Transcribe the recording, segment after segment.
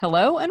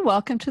Hello and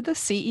welcome to the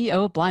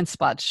CEO Blind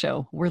Spots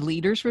Show, where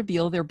leaders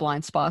reveal their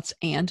blind spots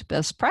and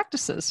best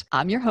practices.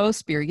 I'm your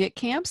host, Birgit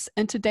Kamps,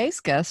 and today's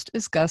guest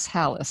is Gus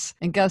Hallis.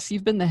 And Gus,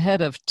 you've been the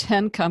head of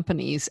 10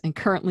 companies, and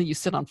currently you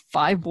sit on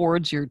 5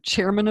 boards. You're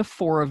chairman of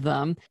 4 of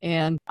them.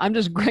 And I'm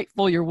just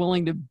grateful you're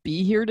willing to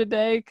be here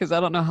today, because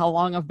I don't know how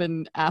long I've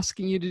been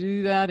asking you to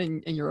do that,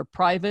 and you're a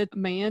private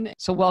man.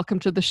 So welcome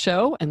to the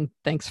show, and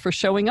thanks for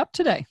showing up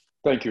today.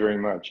 Thank you very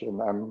much. And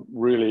I'm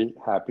really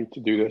happy to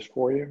do this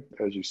for you.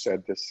 As you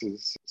said, this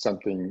is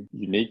something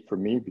unique for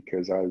me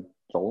because I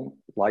don't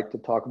like to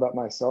talk about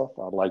myself.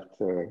 I like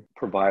to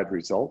provide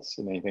results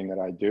in anything that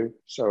I do.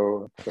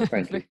 So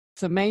thank you.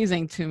 It's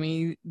amazing to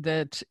me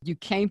that you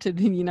came to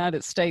the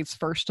United States,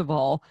 first of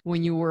all,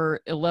 when you were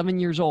 11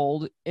 years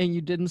old and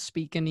you didn't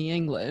speak any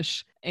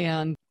English.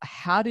 And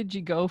how did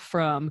you go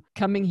from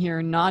coming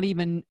here, not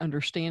even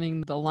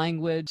understanding the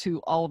language,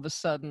 to all of a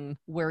sudden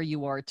where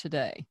you are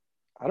today?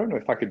 I don't know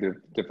if I could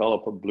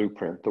develop a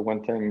blueprint. The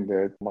one thing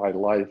that my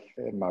life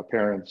and my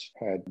parents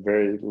had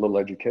very little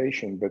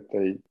education, but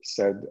they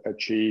said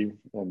achieve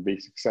and be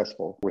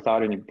successful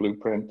without any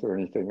blueprint or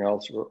anything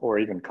else, or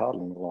even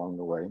coddling along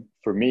the way.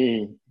 For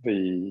me,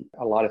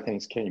 a lot of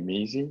things came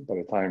easy. By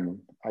the time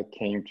I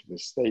came to the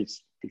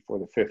States, before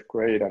the 5th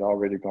grade, I'd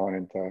already gone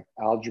into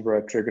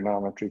algebra,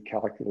 trigonometry,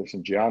 calculus,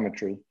 and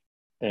geometry.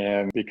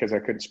 And because I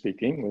couldn't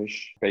speak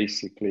English,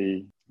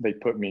 basically, they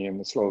put me in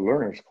the slow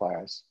learners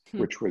class,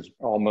 which was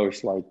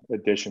almost like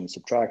addition,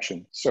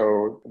 subtraction.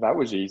 So that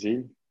was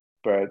easy,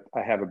 but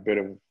I have a bit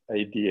of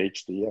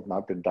ADHD. I've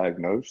not been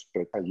diagnosed,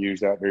 but I use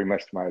that very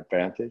much to my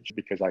advantage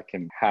because I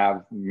can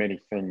have many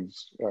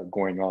things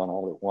going on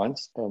all at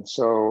once. And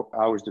so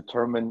I was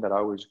determined that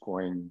I was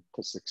going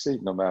to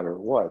succeed no matter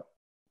what.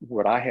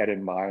 What I had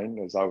in mind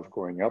as I was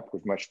growing up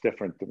was much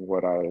different than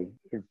what I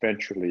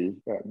eventually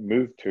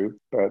moved to.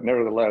 But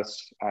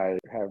nevertheless, I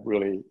have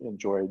really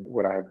enjoyed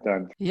what I have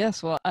done.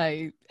 Yes, well,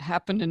 I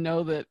happen to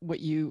know that what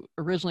you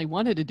originally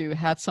wanted to do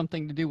had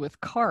something to do with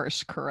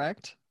cars,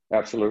 correct?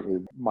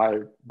 Absolutely. My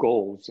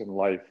goals in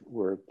life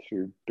were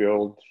to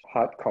build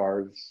hot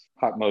cars,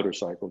 hot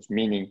motorcycles,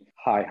 meaning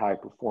high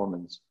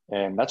performance.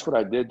 And that's what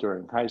I did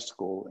during high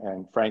school.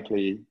 And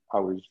frankly, I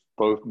was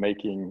both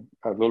making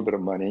a little bit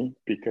of money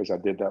because I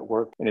did that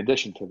work. In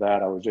addition to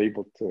that, I was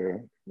able to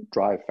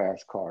drive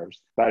fast cars.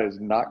 That has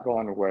not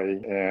gone away.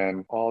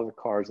 And all the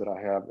cars that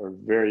I have are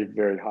very,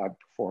 very high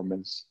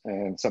performance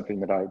and something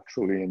that I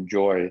truly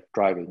enjoy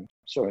driving.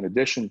 So in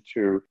addition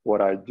to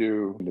what I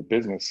do in the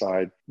business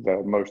side,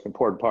 the most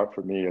important part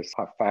for me is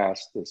how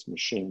fast this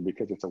machine,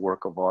 because it's a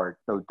work of art,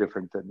 no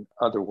different than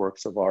other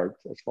works of art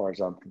as far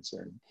as I'm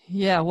concerned.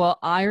 Yeah, well,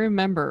 I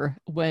remember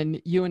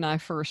when you and I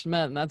first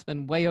met, and that's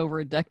been way over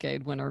a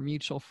decade, when our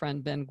mutual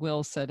friend Ben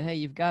Gwill said, hey,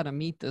 you've got to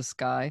meet this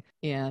guy.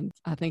 And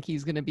I think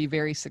he's going to be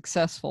very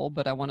successful,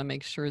 but I want to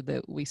make sure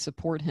that we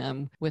support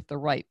him with the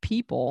right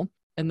people.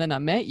 And then I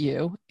met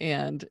you,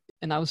 and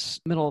I was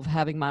in the middle of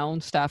having my own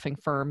staffing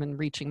firm and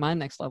reaching my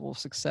next level of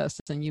success.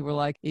 And you were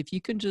like, if you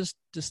can just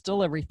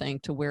distill everything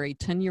to where a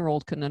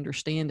 10-year-old can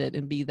understand it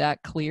and be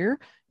that clear,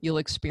 you'll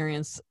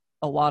experience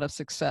a lot of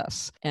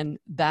success. And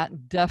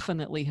that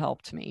definitely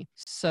helped me.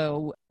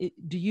 So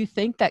do you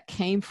think that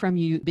came from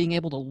you being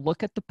able to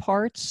look at the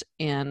parts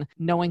and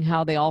knowing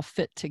how they all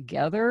fit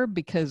together?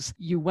 Because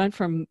you went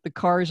from the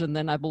cars, and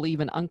then I believe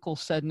an uncle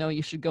said, no,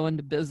 you should go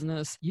into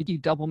business. You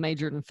double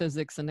majored in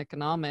physics and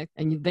economics,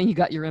 and then you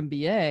got your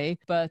MBA.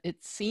 But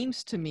it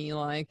seems to me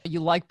like you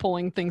like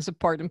pulling things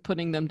apart and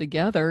putting them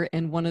together.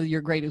 And one of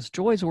your greatest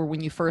joys were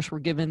when you first were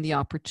given the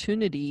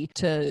opportunity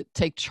to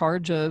take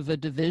charge of a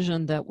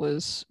division that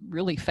was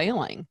really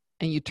failing,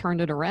 and you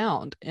turned it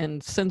around.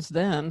 And since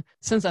then,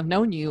 since I've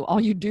known you, all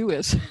you do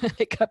is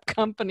pick up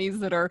companies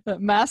that are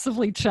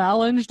massively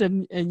challenged,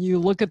 and you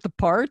look at the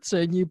parts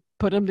and you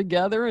put them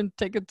together and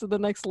take it to the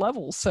next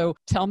level. So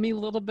tell me a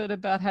little bit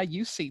about how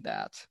you see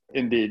that.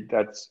 Indeed,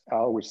 I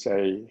always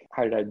say,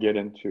 how did I get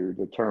into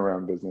the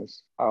turnaround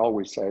business? I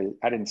always say,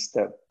 I didn't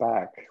step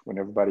back when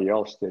everybody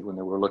else did when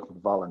they were looking for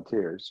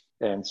volunteers.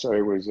 And so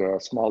it was a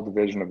small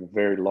division of a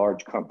very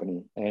large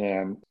company,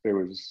 and it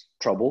was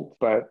troubled.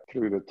 But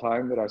through the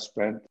time that I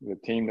spent, the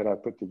team that I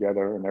put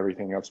together and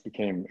everything else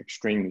became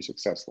extremely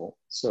successful.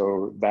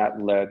 So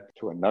that led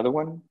to another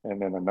one, and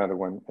then another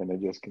one, and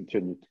it just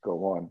continued to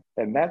go on.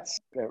 And that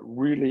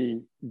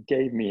really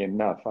gave me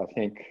enough. I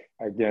think,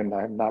 again,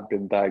 I have not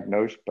been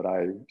diagnosed, but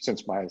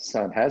since my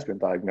son has been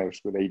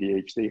diagnosed with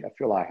ADHD, I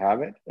feel I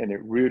have it. And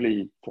it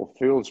really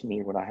fulfills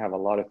me when I have a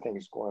lot of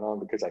things going on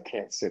because I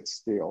can't sit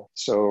still.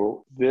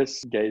 So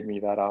this gave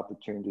me that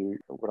opportunity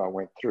when I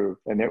went through.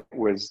 And it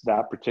was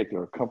that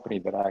particular company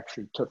that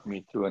actually took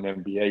me through an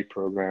MBA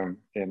program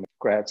in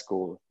grad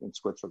school in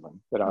Switzerland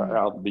that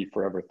I'll be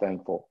forever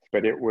thankful.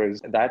 But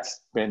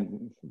that's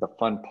been the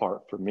fun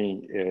part for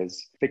me,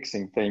 is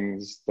fixing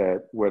things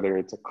that, whether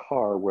it's it's a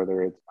car,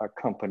 whether it's a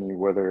company,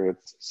 whether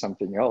it's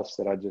something else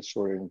that I just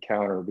sort of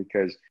encounter,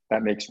 because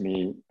that makes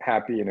me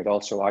happy and it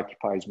also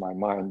occupies my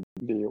mind.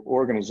 The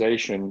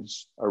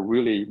organizations are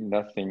really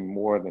nothing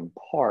more than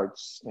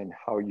parts, and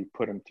how you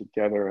put them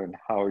together and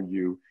how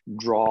you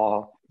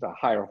draw the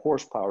higher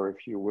horsepower,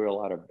 if you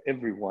will, out of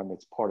everyone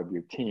that's part of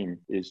your team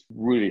is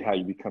really how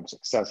you become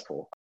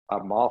successful.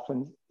 I'm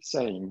often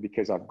saying,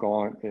 because I've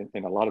gone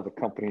in a lot of the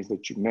companies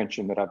that you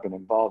mentioned that I've been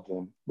involved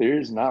in, there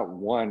is not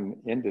one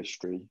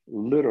industry.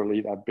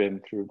 Literally, I've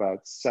been through about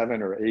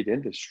 7 or 8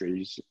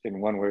 industries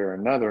in one way or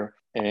another.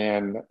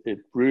 And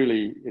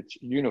it's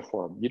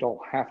uniform. You don't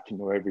have to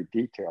know every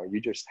detail.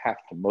 You just have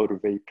to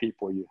motivate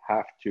people. You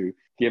have to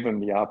give them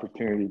the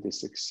opportunity to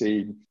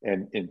succeed.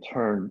 And in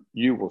turn,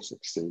 you will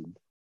succeed.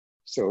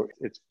 So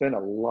it's been a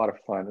lot of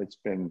fun. It's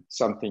been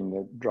something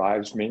that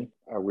drives me.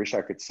 I wish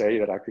I could say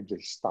that I could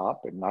just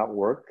stop and not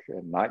work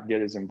and not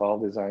get as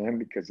involved as I am,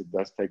 because it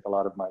does take a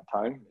lot of my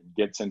time. It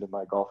gets into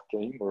my golf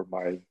game or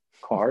my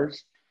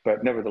cars.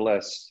 But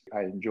nevertheless,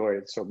 I enjoy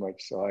it so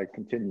much, so I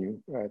continue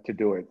to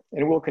do it.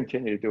 And will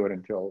continue to do it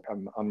until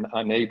I'm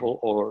unable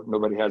or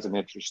nobody has an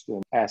interest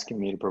in asking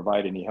me to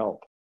provide any help.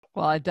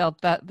 Well, I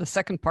doubt that the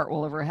second part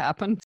will ever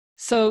happen.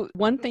 So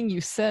one thing you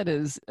said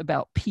is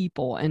about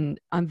people, and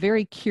I'm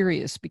very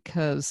curious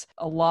because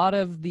a lot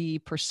of the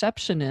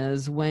perception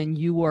is when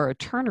you are a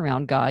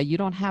turnaround guy, you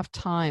don't have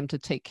time to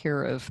take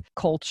care of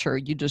culture.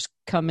 You just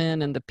come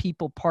in and the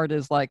people part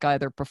is like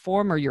either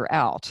perform or you're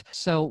out.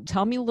 So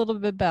tell me a little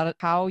bit about it,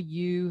 how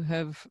you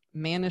have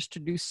managed to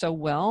do so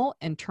well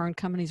and turn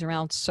companies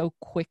around so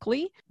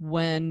quickly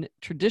when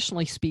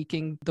traditionally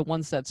speaking, the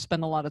ones that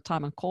spend a lot of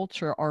time on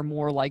culture are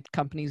more like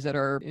companies that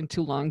are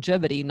into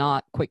longevity,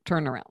 not quick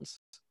turnarounds.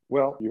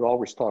 Well, you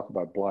always talk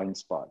about blind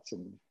spots.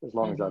 And as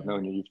long as I've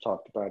known you, you've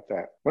talked about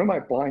that. One of my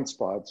blind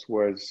spots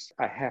was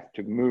I have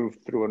to move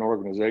through an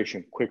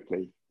organization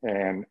quickly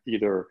and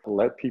either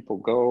let people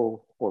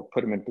go or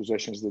put them in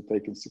positions that they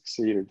can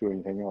succeed or do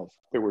anything else.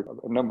 There were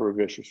a number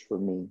of issues for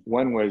me.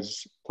 One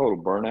was total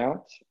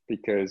burnout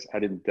because I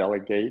didn't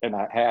delegate, and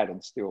I had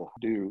and still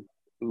do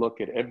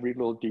look at every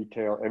little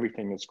detail,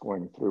 everything that's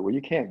going through. Well,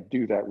 you can't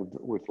do that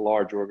with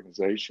large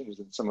organizations,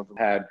 and some of them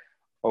had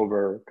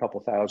over a couple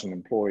thousand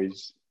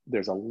employees.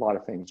 There's a lot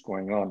of things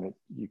going on that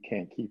you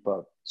can't keep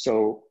up.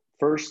 So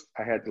first,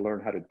 I had to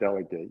learn how to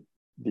delegate.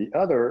 The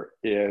other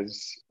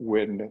is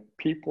when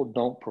people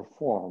don't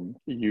perform,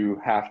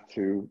 you have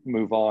to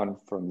move on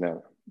from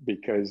them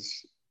because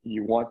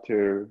you want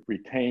to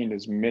retain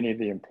as many of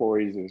the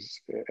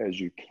employees as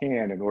you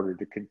can in order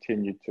to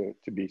continue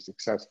to be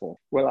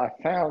successful. Well, I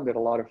found that a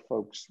lot of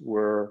folks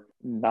were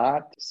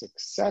not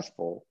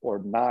successful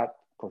or not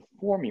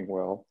performing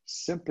well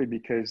simply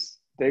because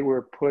they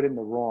were put in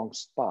the wrong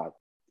spot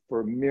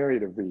for a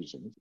myriad of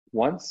reasons.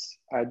 Once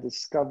I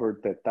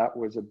discovered that that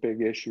was a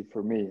big issue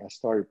for me, I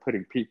started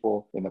putting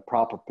people in the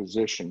proper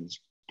positions,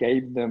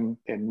 gave them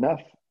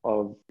enough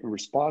of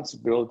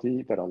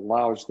responsibility that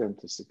allows them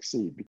to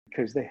succeed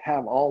because they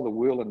have all the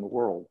will in the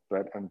world.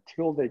 But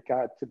until they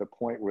got to the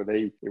point where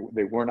they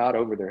were not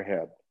over their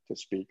head, to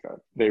speak of,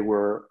 it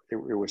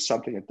was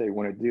something that they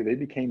wanted to do, they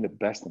became the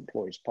best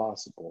employees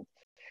possible.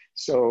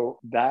 So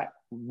that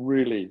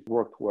really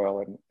worked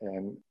well.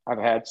 And I've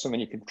had so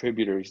many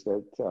contributors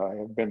that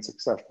have been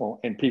successful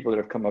and people that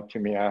have come up to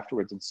me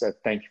afterwards and said,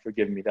 thank you for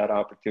giving me that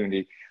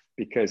opportunity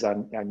because I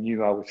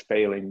knew I was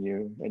failing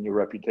you and your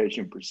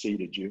reputation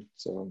preceded you.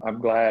 So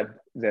I'm glad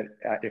that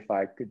if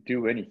I could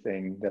do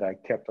anything, that I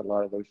kept a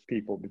lot of those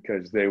people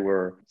because they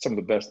were some of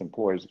the best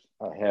employees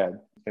I had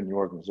in the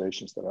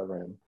organizations that I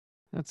ran.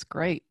 That's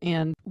great.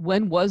 And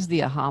when was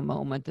the aha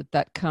moment? Did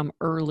that come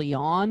early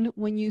on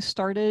when you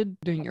started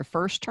doing your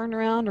first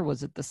turnaround, or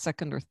was it the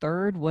second or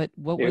third? What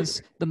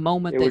was the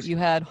moment that you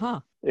had,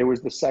 It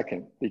was the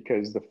second,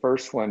 because the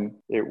first one,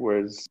 it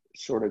was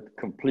sort of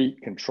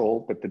complete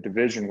control, but the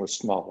division was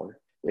smaller.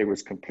 It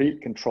was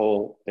complete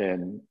control,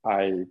 and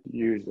I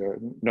used a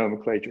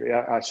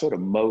nomenclature. I sort of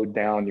mowed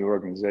down the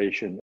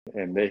organization,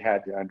 and they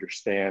had to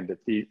understand that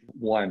the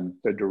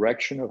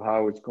direction of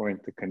how it's going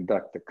to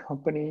conduct the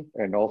company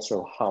and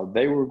also how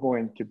they were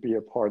going to be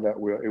a part of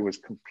that. It was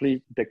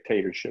complete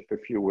dictatorship,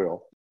 if you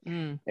will.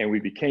 And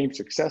we became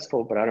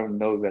successful, but I don't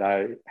know that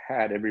I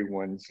had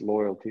everyone's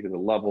loyalty to the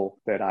level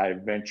that I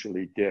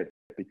eventually did.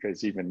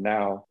 Because even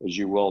now, as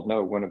you well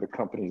know, one of the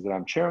companies that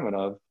I'm chairman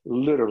of,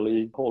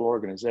 literally the whole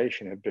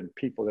organization have been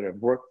people that have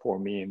worked for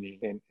me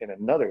in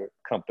another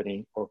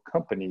company or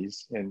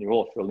companies in the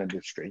oil field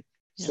industry.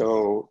 Yes.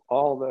 So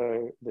all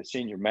the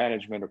senior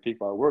management or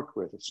people I worked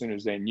with, as soon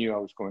as they knew I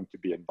was going to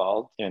be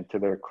involved, and to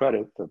their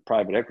credit, the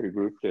private equity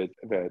group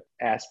that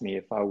asked me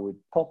if I would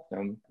help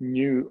them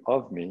knew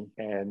of me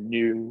and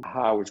knew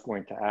how I was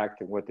going to act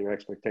and what their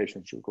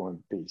expectations were going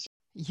to be.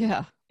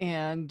 Yeah.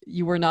 And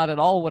you were not at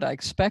all what I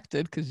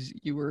expected because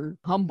you were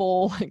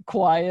humble and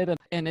quiet. And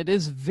And it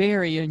is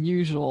very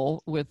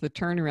unusual with the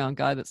turnaround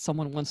guy that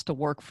someone wants to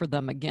work for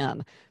them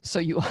again. So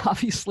you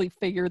obviously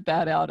figured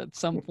that out at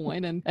some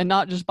point, and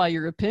not just by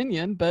your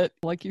opinion, but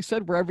like you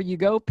said, wherever you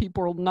go,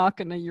 people are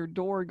knocking at your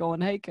door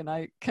going, hey, can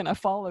I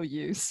follow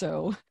you?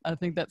 So I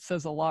think that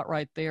says a lot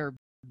right there.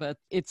 But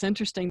it's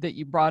interesting that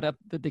you brought up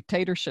the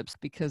dictatorships,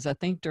 because I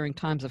think during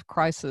times of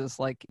crisis,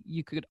 like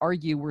you could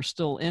argue we're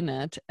still in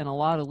it, and a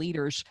lot of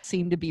leaders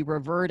seem to be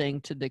reverting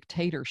to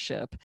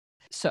dictatorship.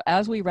 So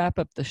as we wrap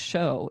up the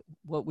show,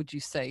 what would you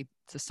say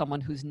to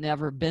someone who's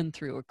never been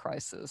through a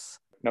crisis?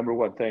 Number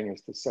one thing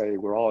is to say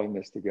we're all in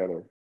this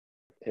together.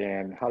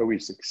 And how do we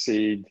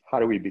succeed? How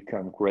do we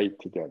become great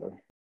together?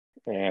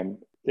 And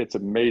it's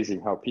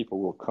amazing how people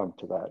will come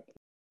to that.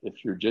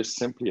 If you're just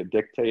simply a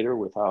dictator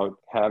without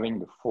having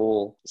the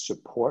full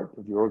support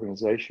of your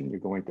organization, you're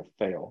going to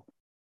fail.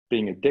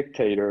 Being a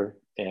dictator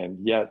and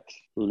yet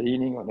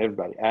leaning on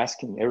everybody,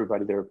 asking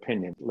everybody their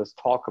opinion, let's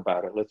talk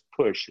about it, let's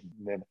push, and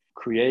then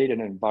create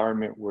an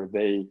environment where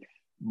they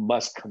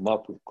must come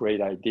up with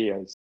great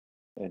ideas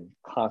and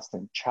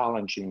constant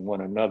challenging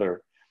one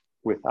another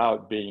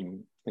without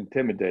being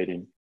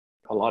intimidating.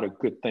 A lot of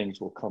good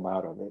things will come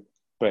out of it.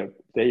 But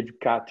they've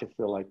got to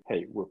feel like,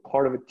 hey, we're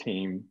part of a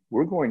team.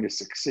 We're going to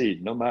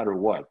succeed no matter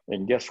what.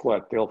 And guess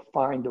what? They'll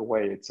find a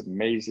way. It's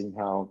amazing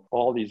how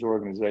all these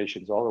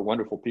organizations, all the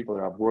wonderful people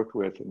that I've worked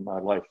with in my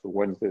life, the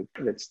ones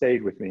that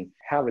stayed with me,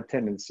 have a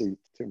tendency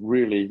to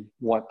really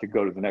want to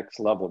go to the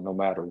next level no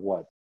matter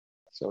what.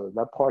 So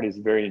that part is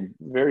very,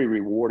 very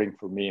rewarding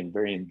for me and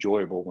very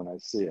enjoyable when I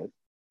see it.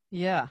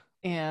 Yeah.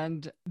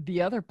 And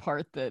the other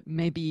part that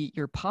may be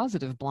your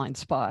positive blind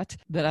spot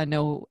that I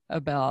know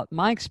about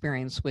my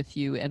experience with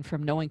you and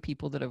from knowing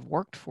people that have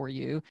worked for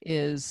you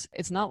is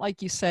it's not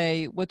like you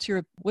say, what's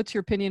your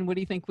opinion? What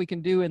do you think we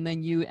can do? And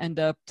then you end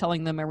up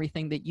telling them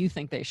everything that you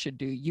think they should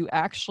do. You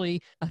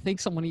actually, I think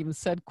someone even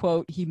said,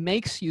 quote, he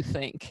makes you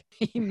think.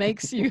 He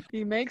makes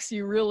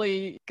you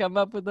really come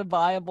up with a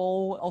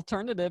viable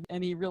alternative,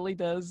 and he really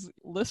does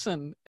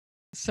listen.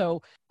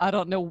 So I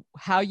don't know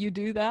how you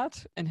do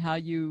that and how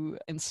you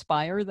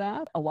inspire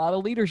that. A lot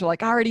of leaders are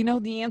like, I already know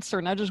the answer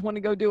and I just want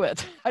to go do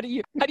it. How do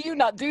you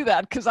not do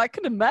that? Because I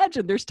can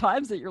imagine there's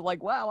times that you're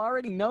like, wow, I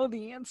already know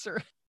the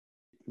answer.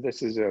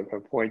 This is a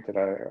point that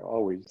I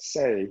always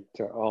say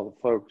to all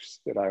the folks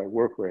that I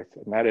work with,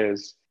 and that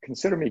is,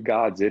 consider me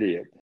God's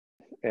idiot.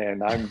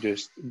 And I'm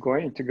just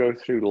going to go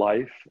through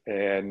life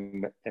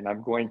and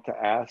I'm going to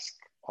ask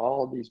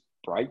all these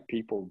bright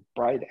people,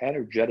 bright,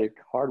 energetic,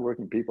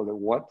 hardworking people that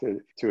want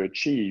to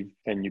achieve,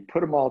 and you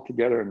put them all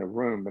together in the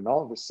room, and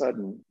all of a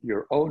sudden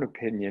your own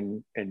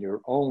opinion and your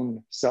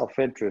own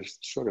self-interest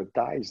sort of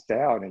dies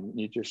down, and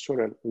you just sort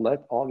of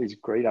let all these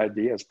great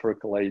ideas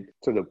percolate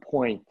to the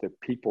point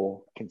that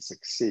people can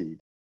succeed.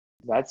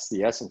 That's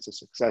the essence of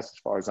success as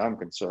far as I'm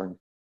concerned.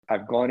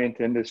 I've gone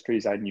into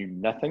industries I knew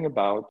nothing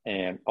about,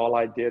 and all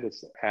I did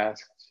is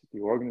ask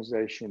the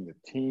organization,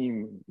 the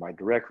team, my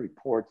direct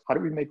reports, how do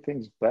we make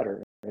things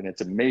better? And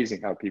it's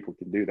amazing how people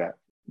can do that.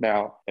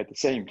 Now, at the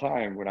same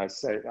time, when I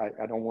say,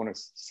 I don't want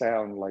to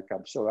sound like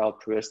I'm so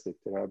altruistic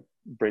that I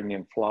bring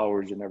in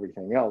flowers and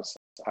everything else.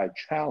 I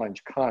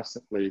challenge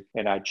constantly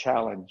and I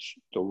challenge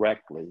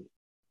directly.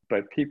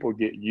 But people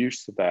get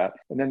used to that.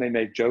 And then they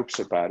make jokes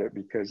about it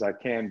because I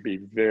can be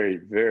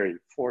very, very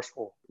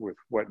forceful with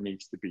what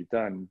needs to be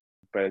done.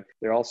 But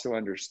they also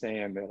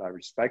understand that I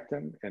respect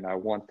them and I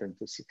want them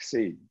to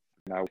succeed.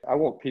 And I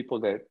want people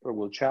that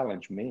will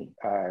challenge me.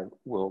 I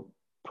will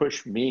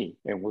push me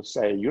and will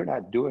say, you're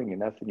not doing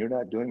enough and you're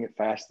not doing it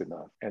fast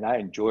enough. And I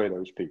enjoy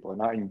those people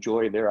and I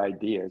enjoy their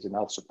ideas and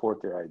I'll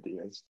support their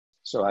ideas.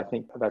 So I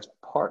think that's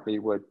partly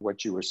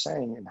what you were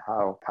saying and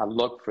how I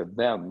look for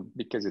them,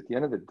 because at the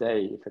end of the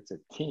day, if it's a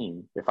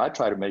team, if I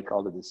try to make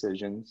all the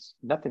decisions,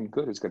 nothing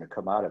good is going to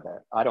come out of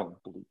that. I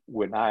don't believe.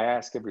 When I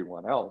ask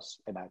everyone else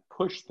and I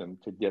push them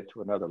to get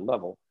to another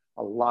level,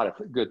 a lot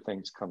of good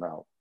things come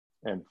out.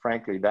 And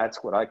frankly,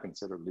 that's what I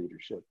consider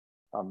leadership.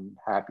 I'm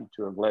happy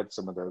to have led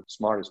some of the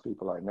smartest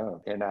people I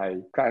know. And I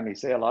kindly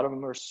say a lot of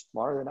them are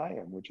smarter than I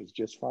am, which is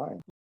just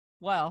fine.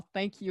 Wow.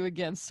 Thank you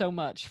again so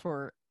much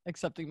for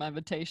accepting my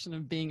invitation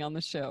and being on the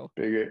show.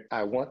 Birgit,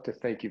 I want to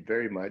thank you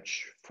very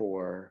much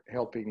for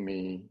helping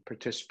me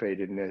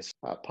participate in this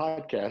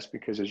podcast,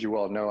 because as you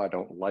all know, I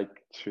don't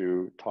like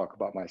to talk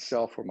about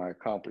myself or my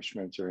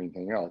accomplishments or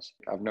anything else.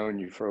 I've known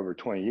you for over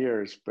 20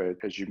 years, but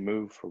as you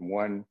move from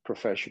one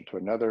profession to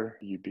another,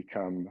 you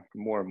become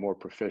more and more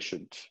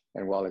proficient.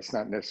 And while it's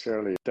not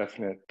necessarily a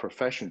definite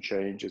profession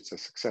change, it's a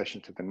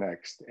succession to the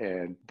next.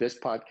 And this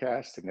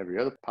podcast and every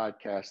other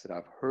podcast that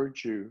I've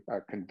heard you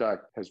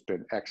conduct has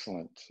been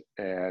excellent.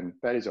 And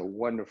that is a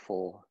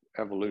wonderful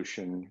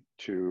evolution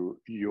to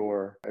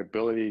your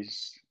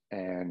abilities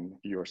and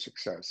your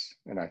success.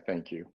 And I thank you.